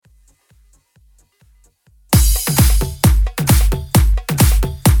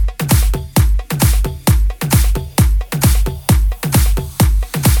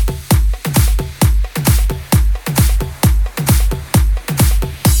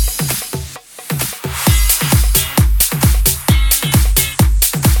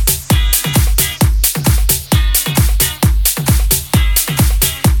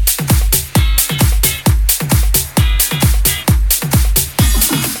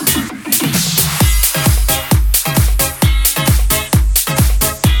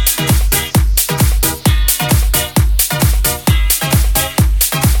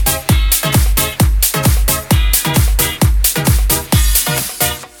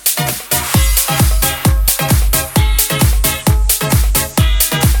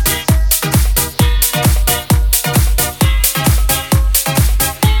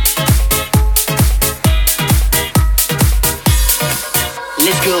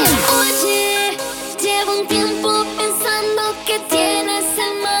Oye, llevo un tiempo pensando que tienes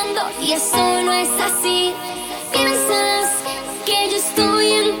el mando y eso no es así. Piensas que yo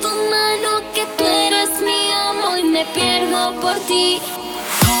estoy en tu mano, que tú eres mi amo y me pierdo por ti.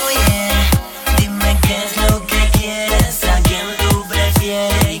 Oye, dime qué es lo que quieres, a quién tú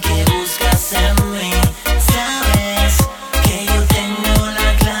prefieres y qué buscas en mí. Sabes que yo tengo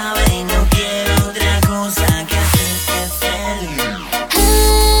la clave y no quiero otra cosa que hacerte feliz.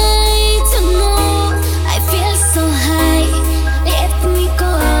 Hey, to know, I feel so high. Let me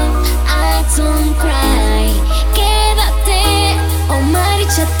go, I don't cry. Quédate o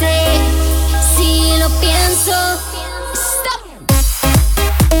márchate, si lo pienso. Stop.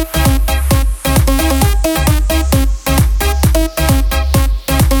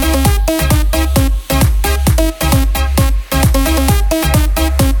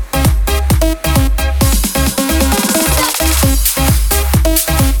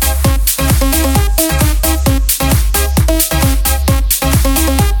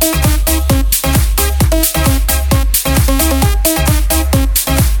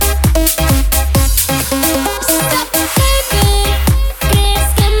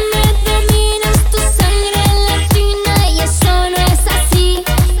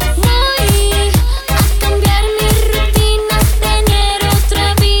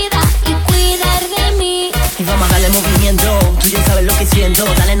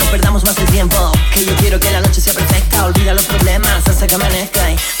 Dale, no perdamos más el tiempo, que yo quiero que la noche sea perfecta. Olvida los problemas hasta que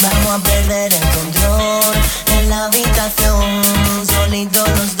amanezca y vamos a perder el control en la habitación, solitos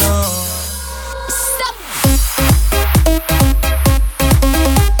los dos.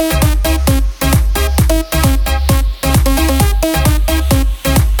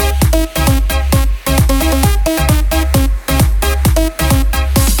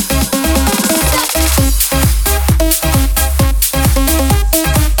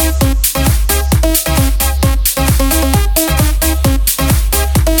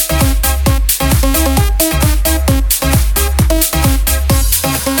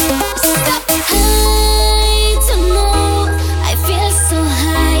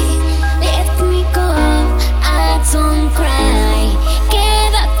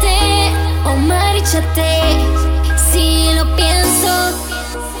 Si lo pienso,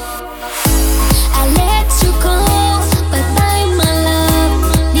 I let you go, bye bye my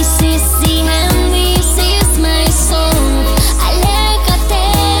love. This is the end, this is my song. Aléjate,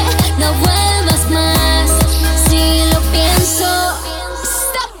 no vuelvas más. Si lo pienso,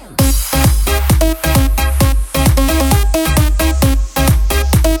 stop.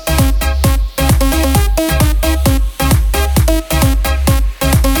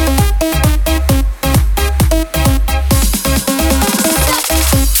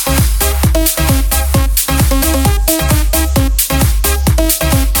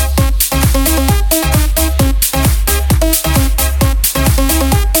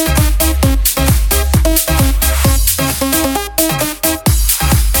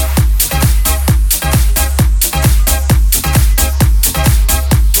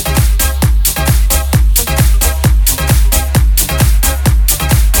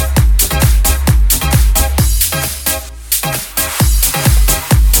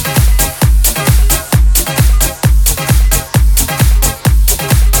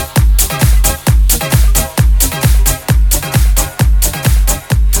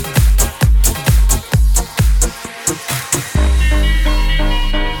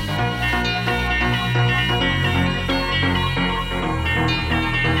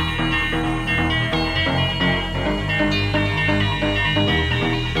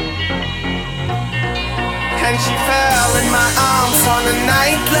 And she fell in my arms on a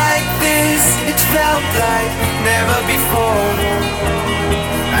night like this. It felt like never before.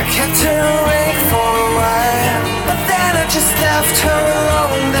 I kept her awake for a while, but then I just left her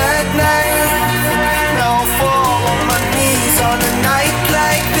alone that night. Now I fall on my knees on a night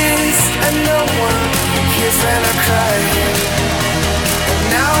like this, and no one hears when I cry. And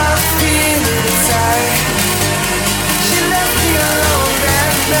now I feel it inside. She left me alone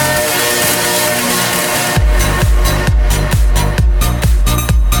that night.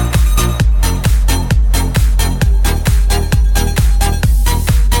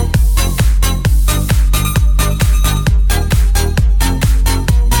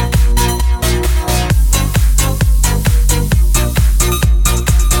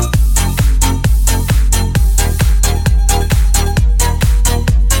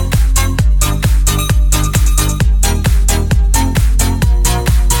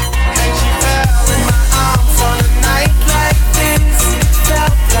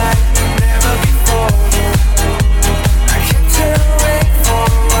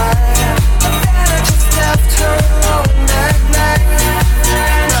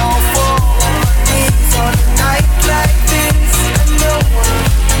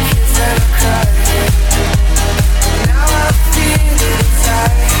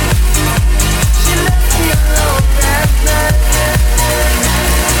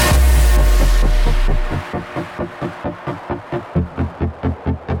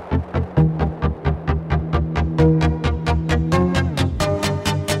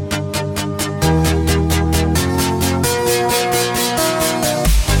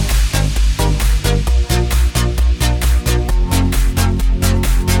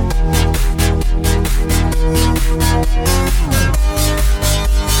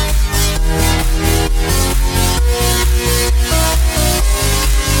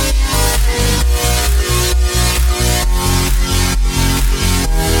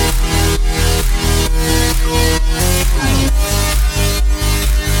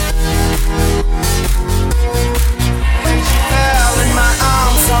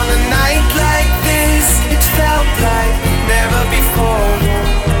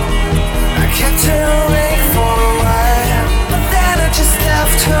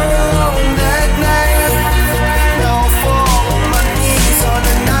 left her alone that night. Now I fall on my knees on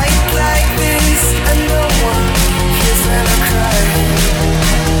a night like this, and no one hears when I cry.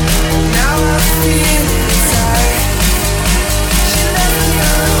 Now I feel it inside. She left me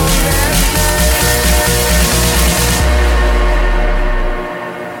alone that night.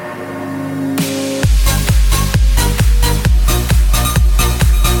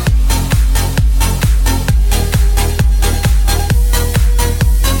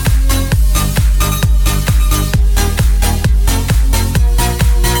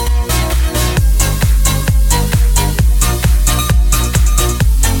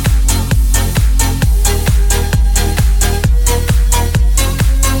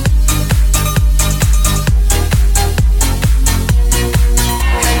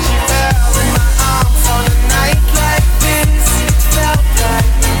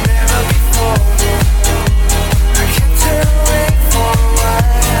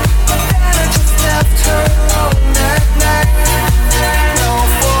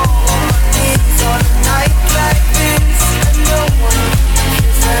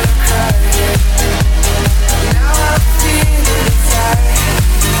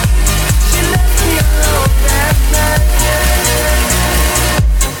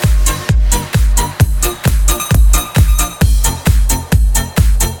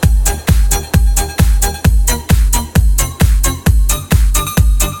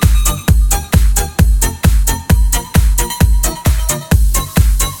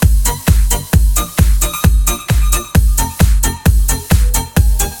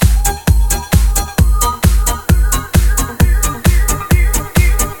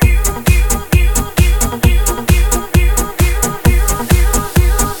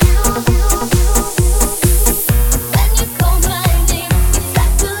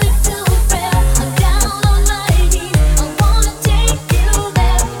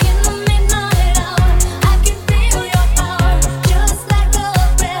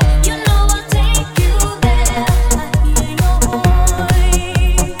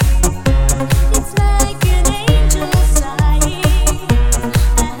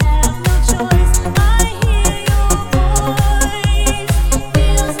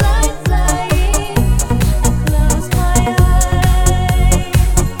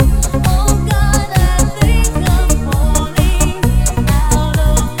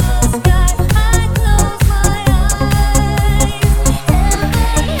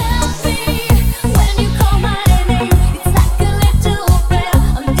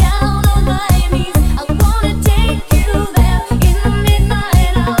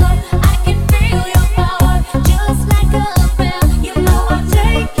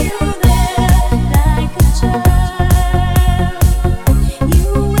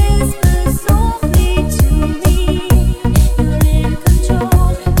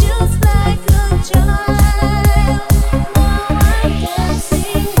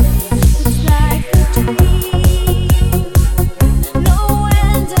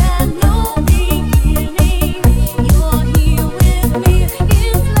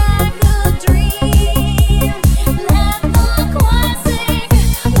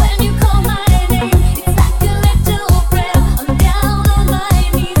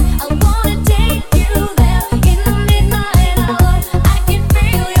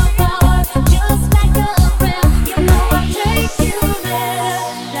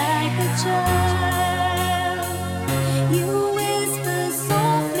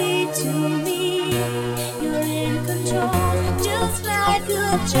 Just like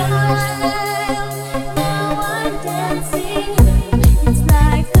a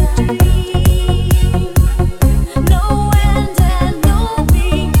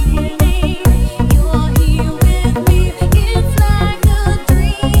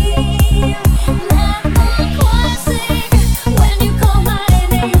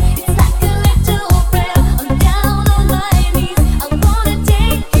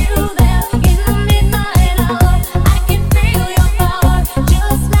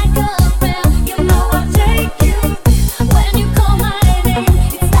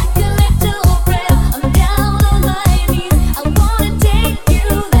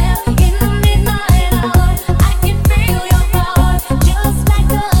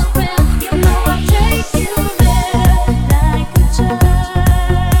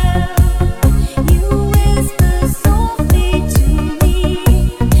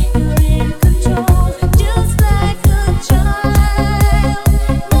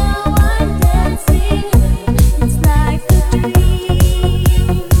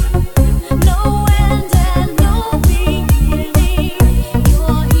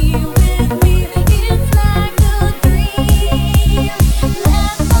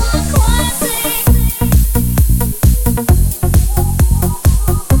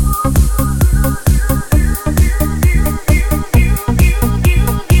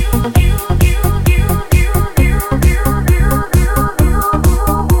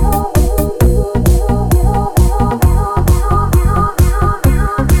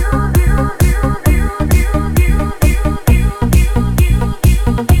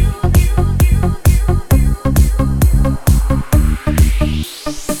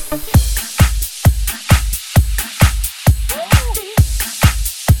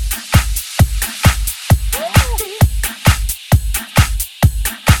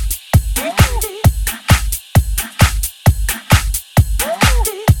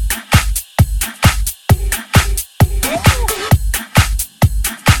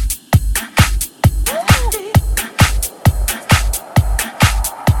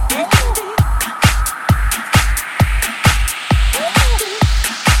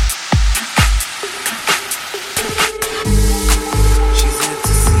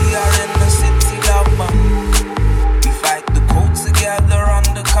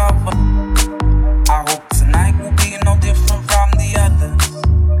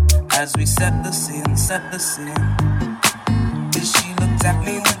Set the scene. Then she looked at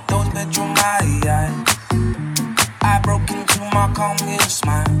me with those bedroom eyes. I broke into my calm little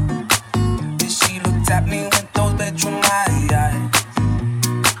smile. Then she looked at me with those bedroom eyes.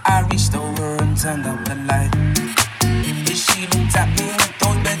 I reached over and turned up the light. Then she looked at me with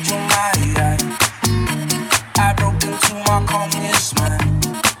those bedroom eyes. I broke into my calm little smile.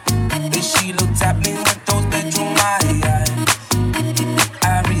 Then she looked at me with those bedroom eyes.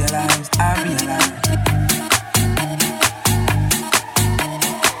 I realized.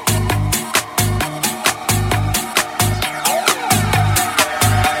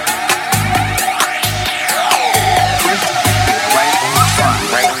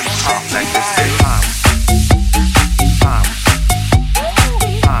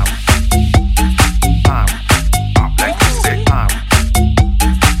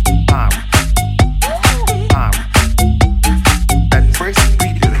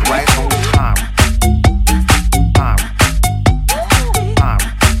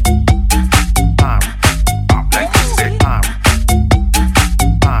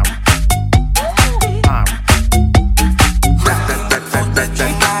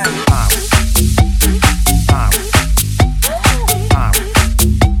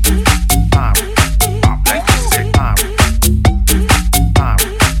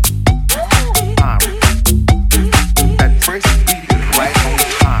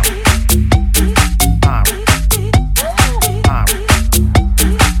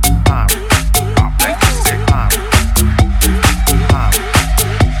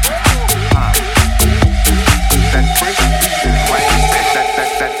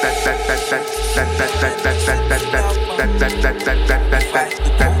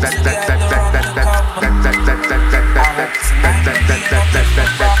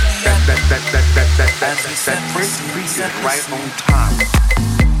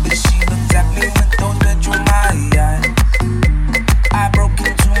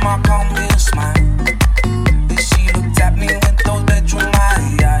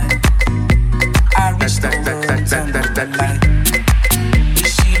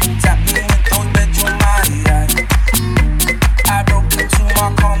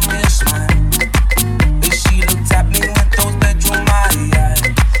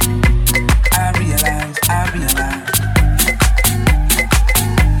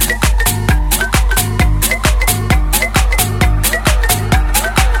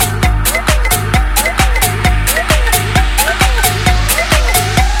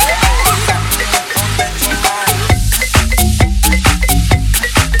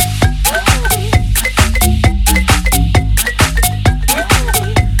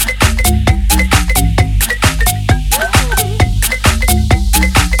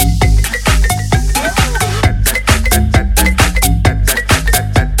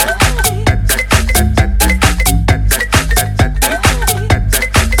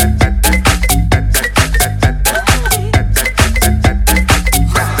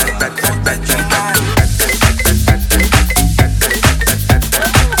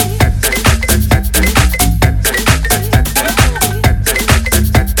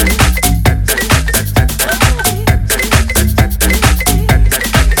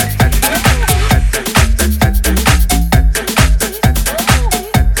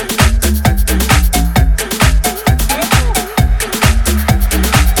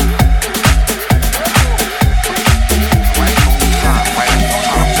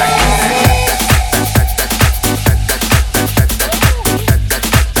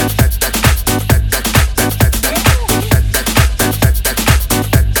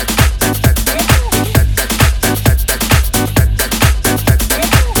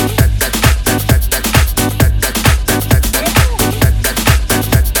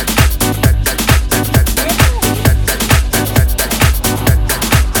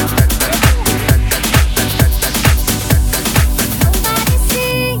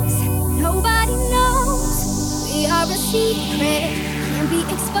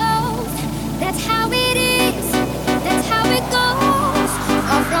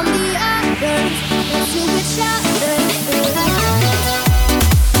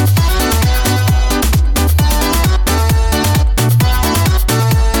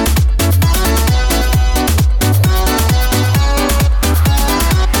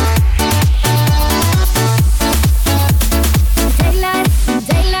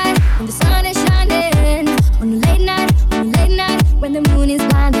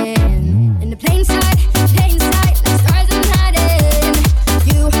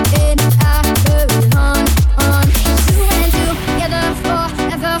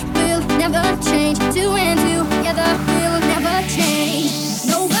 Two and two, together we'll never change.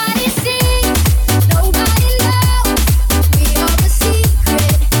 Nobody sees.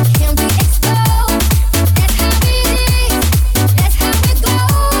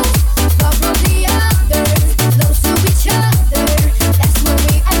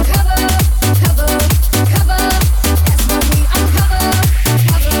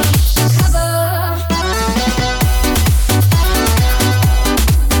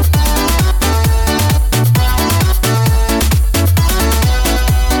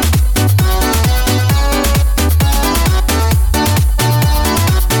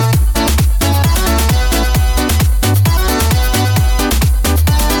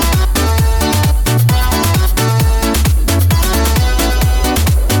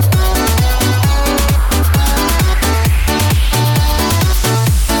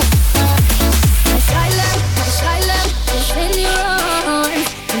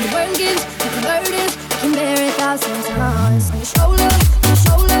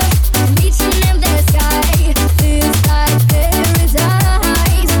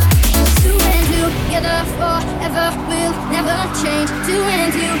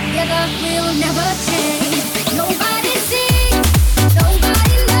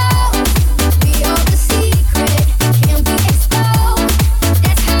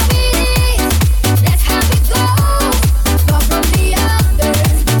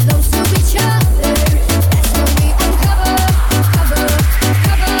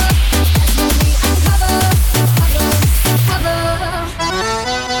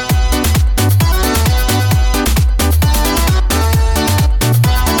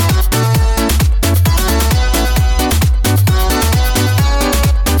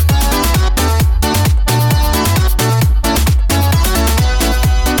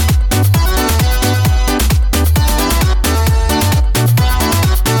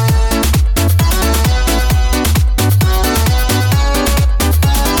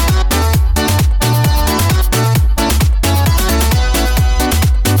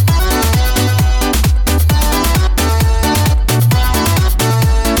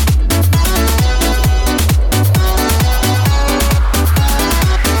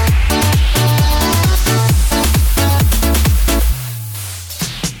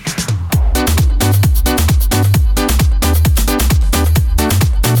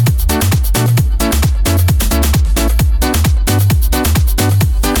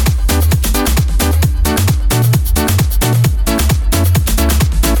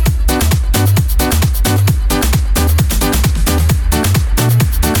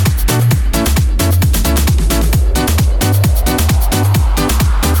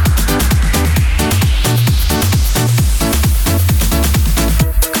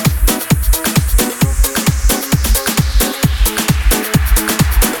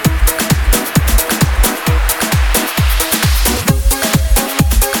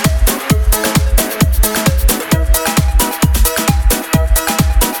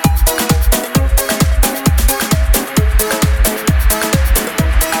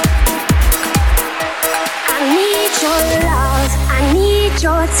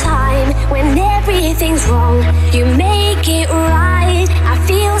 your time when everything's wrong. You make it right. I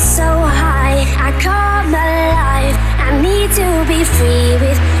feel so high. I come alive. I need to be free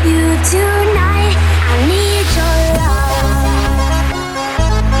with you tonight. I need your love.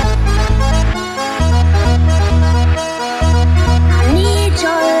 I need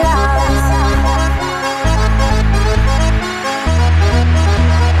your love.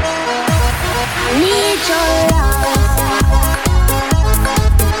 I need your love.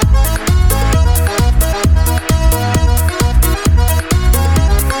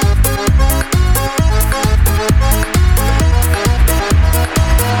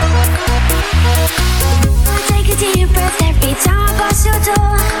 Every time I pass your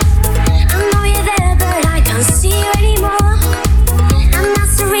door, I know you're there, but I can't see you anymore. And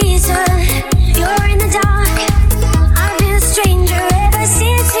that's the reason you're in the dark. I've been a stranger ever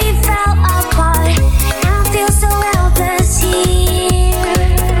since we fell apart, and I feel so helpless here.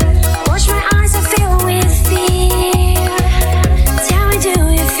 Watch my eyes are filled with fear. Tell me, do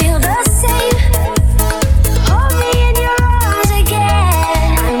you feel the same? Hold me in your arms again.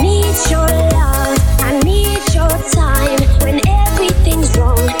 I need your love. I need your time. When everything's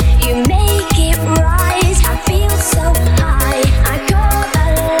wrong, you make it right. I feel so high, I come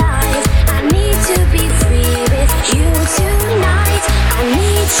alive. I need to be free with you tonight. I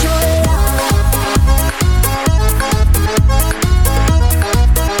need your love.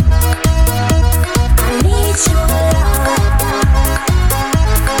 I need your love.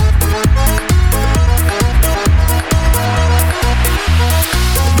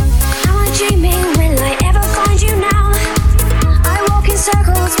 Am I dreaming? Will I ever find you now? I walk in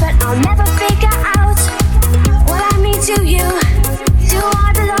circles, but I'll never figure out what I mean to you. Do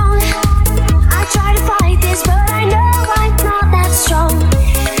I belong? I try to fight this, but I know I'm not that strong.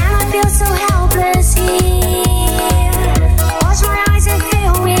 And I feel so helpless here. Watch my eyes and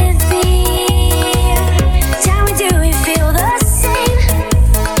fill with fear. Tell me, do you feel the same?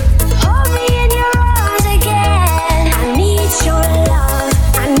 Hold me in your arms again. I need your love.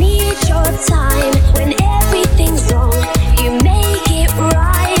 I need your time. When everything's wrong, you make it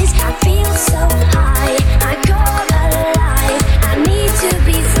right. I feel so high, I come alive. I need to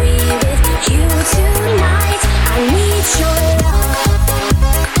be free with you tonight. I need your love.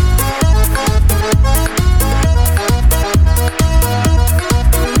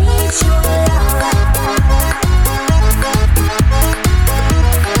 I need your love.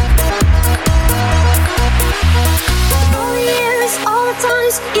 All the years, all the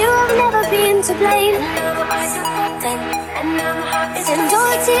times, you have never been to blame. And all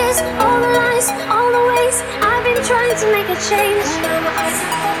the tears, all the lies, all the ways I've been trying to make a change.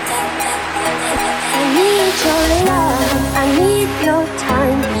 I need your love, I need your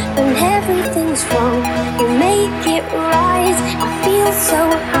time. When everything's wrong, you make it right. I feel so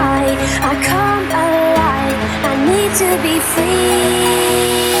high, I come alive. I need to be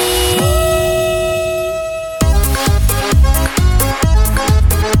free.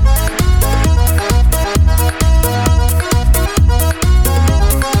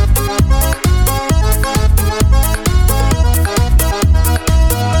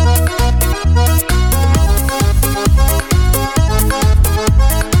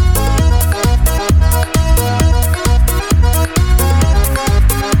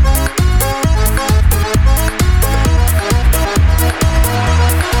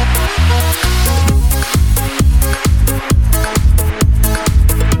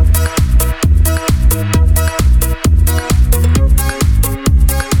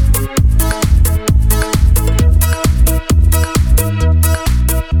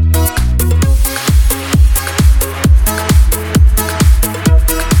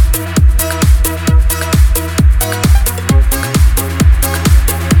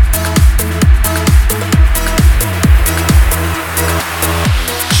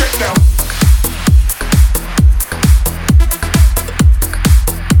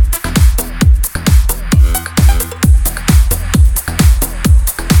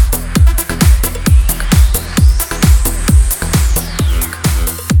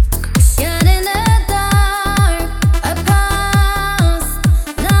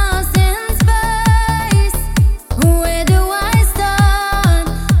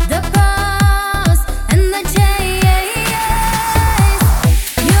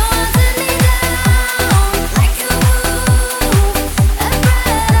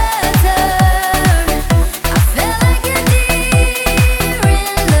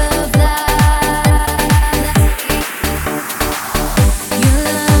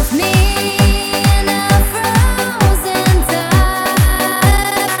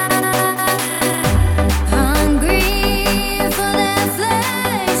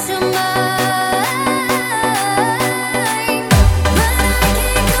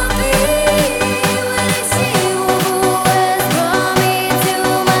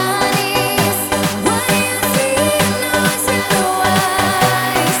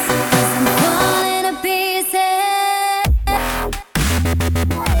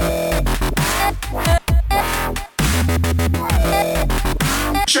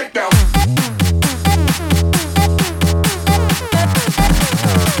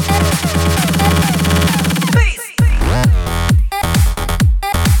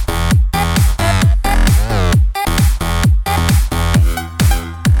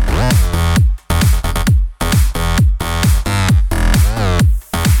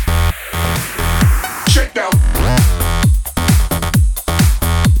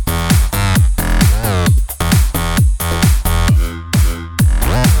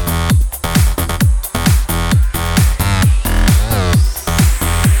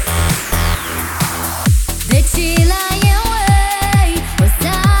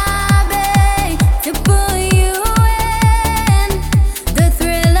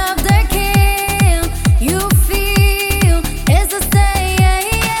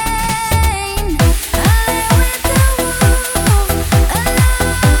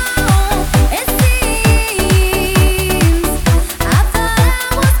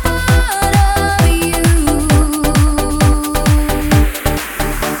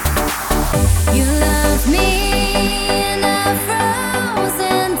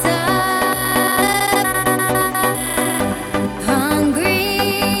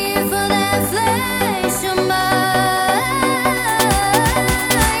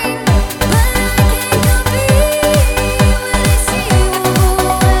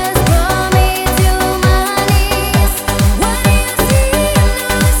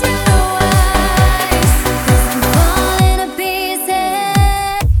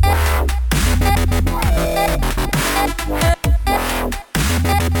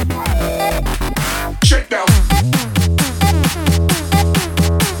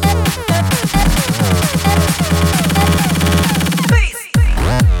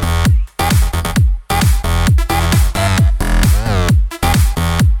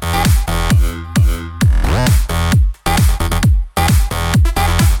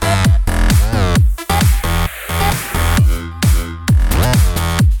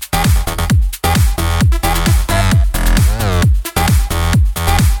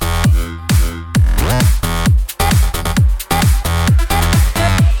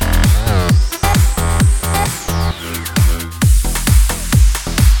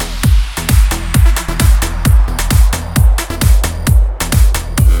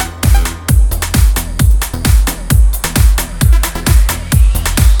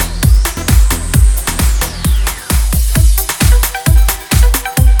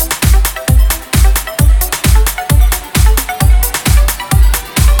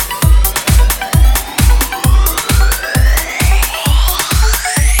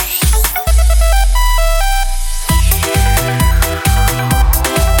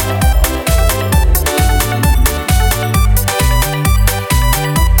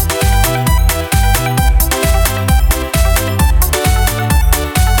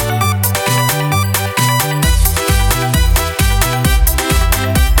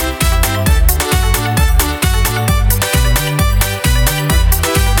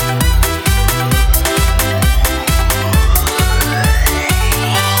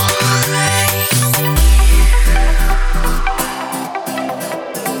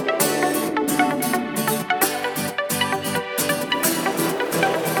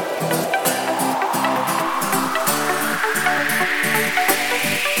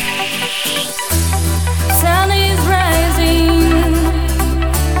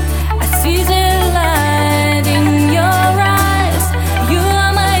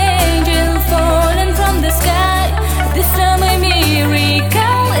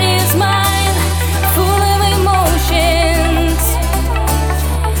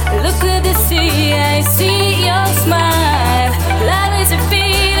 see your smile. Love is a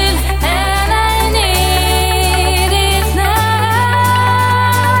feeling, and I need it now.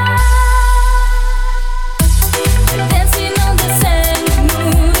 Dancing on the sand,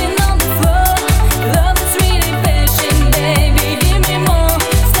 moving on the floor. Love is really passion, baby, give me more.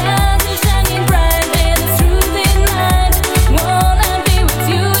 Stars are shining bright, and through the night, wanna be with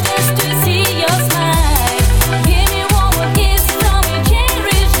you just to see your smile. Give me one more kiss from your cherry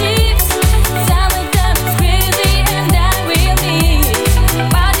lips. Summertime is crazy, and I will need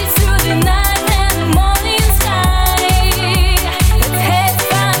party through the night and the morning sky. Let's have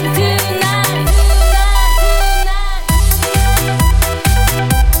fun tonight, my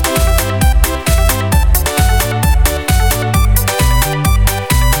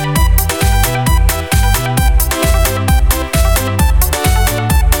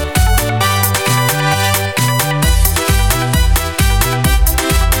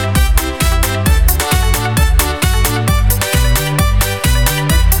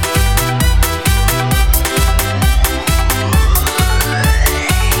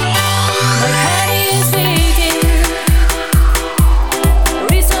heart is beating.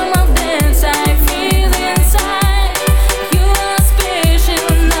 Rhythm of dance I feel inside. You are special,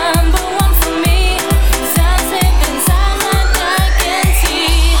 number one for me. Sunset and sunlight I can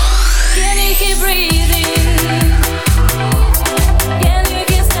see. Can you keep breathing? Can you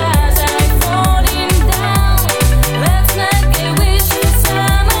keep stars are falling down? Let's not get wish for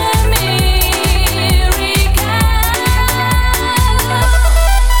summer miracle.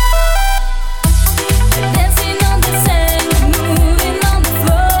 Dancing on the sand, moving on the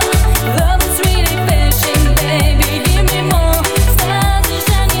floor. Love is really passion, baby, give me more. Stars are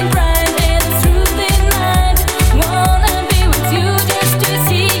shining bright, and through the night, wanna be with you just to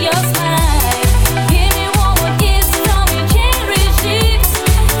see your smile. Give me one more kiss from your cherry lips.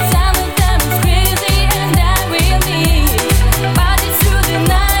 Summertime is crazy, and I will need party through the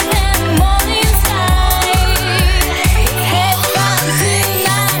night and the morning sky. Have fun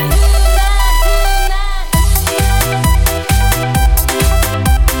tonight.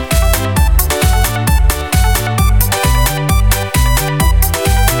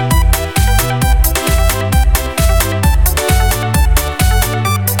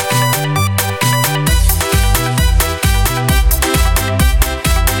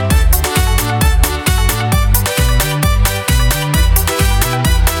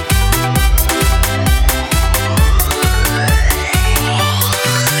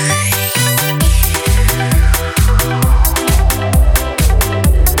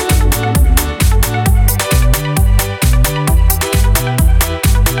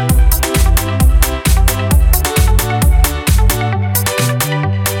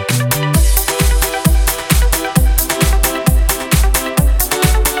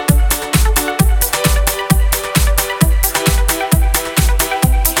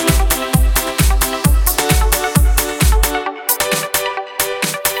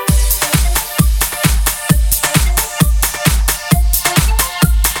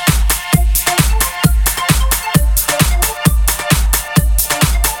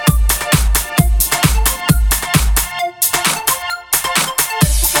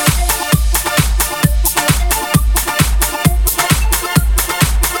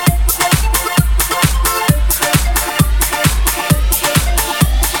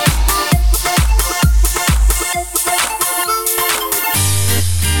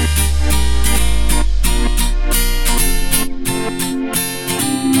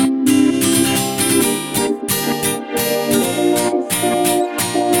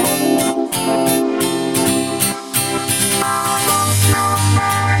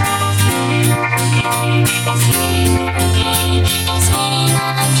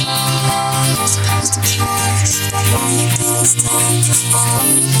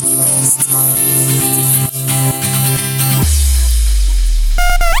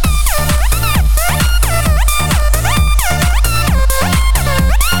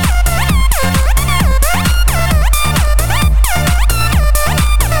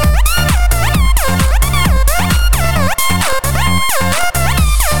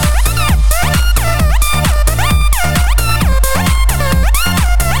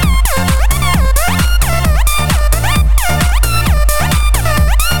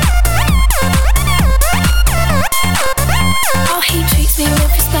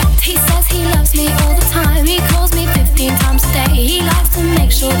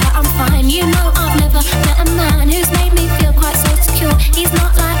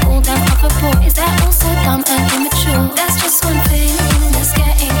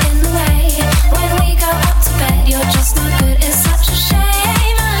 You're just not good, it's such a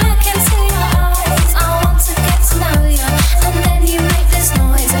shame. I look into your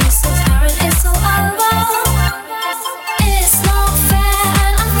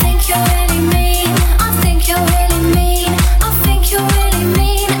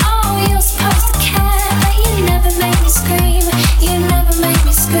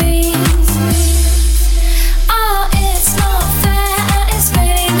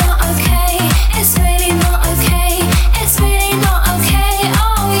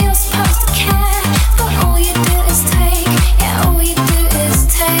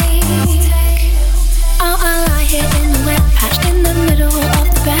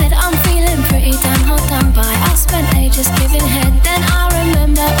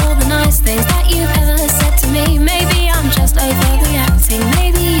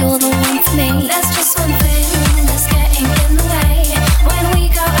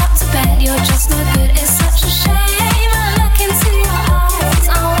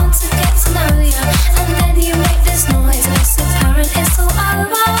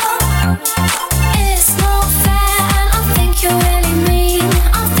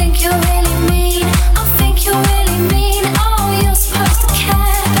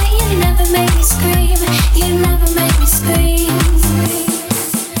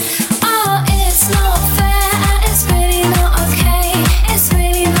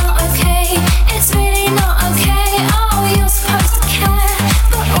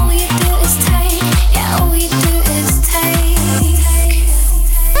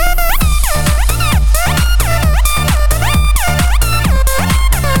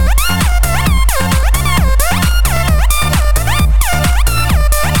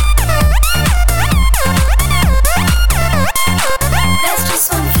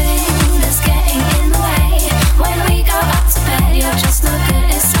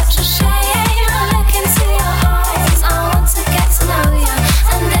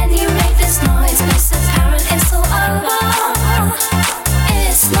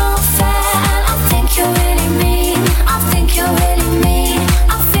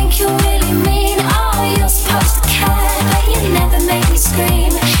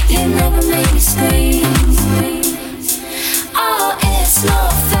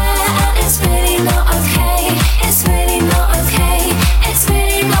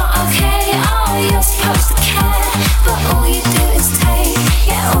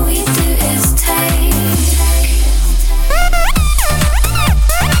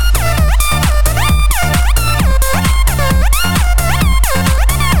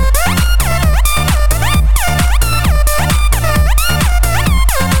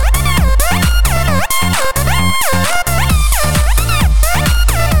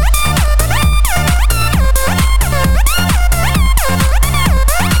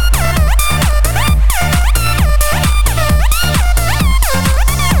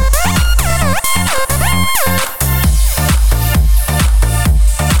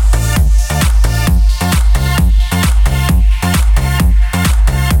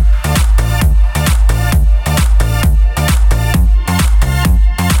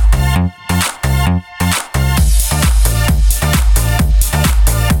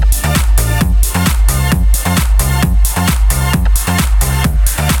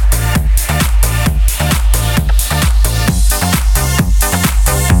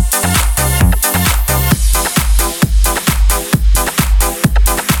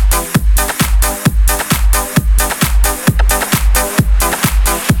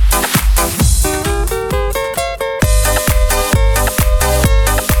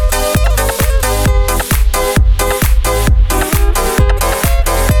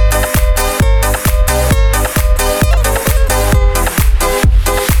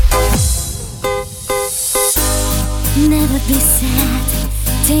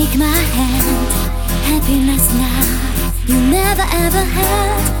take my hand, happiness now you never ever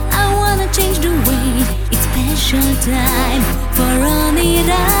had. I wanna change the way it's special time for only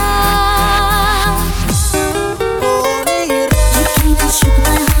love.